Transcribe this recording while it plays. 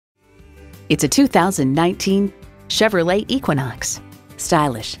It's a 2019 Chevrolet Equinox.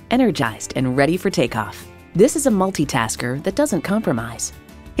 Stylish, energized, and ready for takeoff. This is a multitasker that doesn't compromise.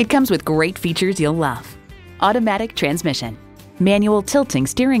 It comes with great features you'll love. Automatic transmission, manual tilting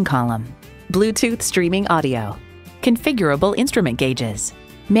steering column, Bluetooth streaming audio, configurable instrument gauges,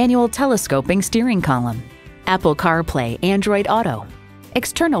 manual telescoping steering column, Apple CarPlay Android Auto,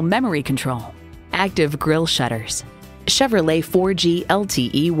 external memory control, active grille shutters, Chevrolet 4G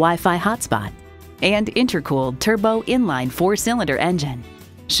LTE Wi-Fi hotspot, and intercooled turbo inline 4-cylinder engine.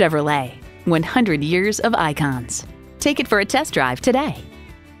 Chevrolet, 100 years of icons. Take it for a test drive today.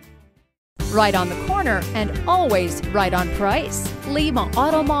 Right on the corner and always right on price. Lima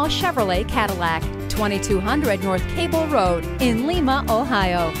Auto Mall Chevrolet Cadillac, 2200 North Cable Road in Lima,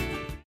 Ohio.